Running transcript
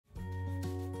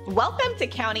Welcome to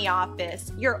County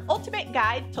Office, your ultimate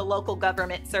guide to local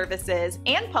government services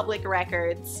and public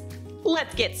records.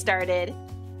 Let's get started.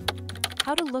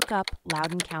 How to look up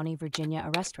Loudoun County, Virginia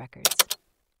arrest records.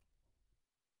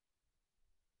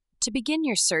 To begin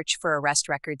your search for arrest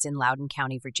records in Loudoun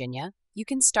County, Virginia, you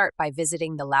can start by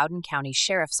visiting the Loudoun County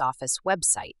Sheriff's Office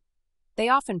website. They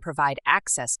often provide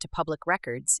access to public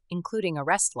records, including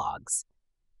arrest logs.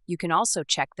 You can also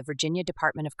check the Virginia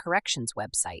Department of Corrections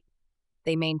website.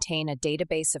 They maintain a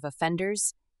database of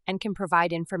offenders and can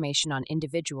provide information on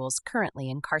individuals currently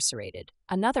incarcerated.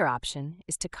 Another option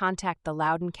is to contact the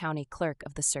Loudoun County Clerk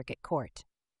of the Circuit Court.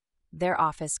 Their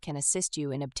office can assist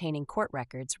you in obtaining court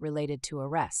records related to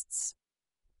arrests.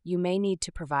 You may need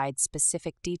to provide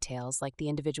specific details like the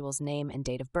individual's name and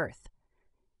date of birth.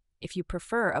 If you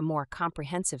prefer a more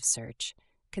comprehensive search,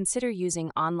 consider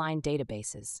using online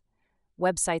databases.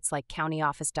 Websites like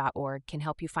countyoffice.org can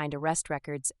help you find arrest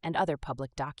records and other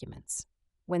public documents.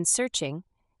 When searching,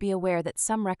 be aware that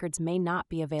some records may not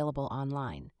be available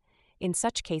online. In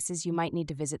such cases, you might need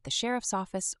to visit the sheriff's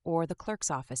office or the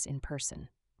clerk's office in person.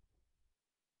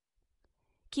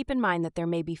 Keep in mind that there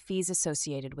may be fees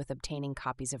associated with obtaining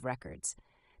copies of records.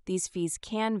 These fees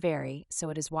can vary, so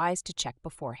it is wise to check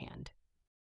beforehand.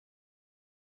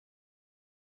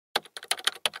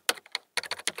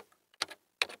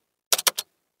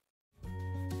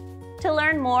 To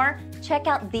learn more, check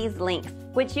out these links,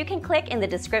 which you can click in the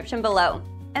description below.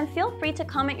 And feel free to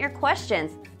comment your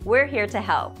questions. We're here to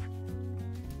help.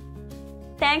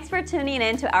 Thanks for tuning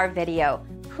in to our video.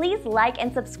 Please like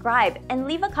and subscribe and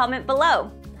leave a comment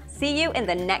below. See you in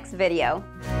the next video.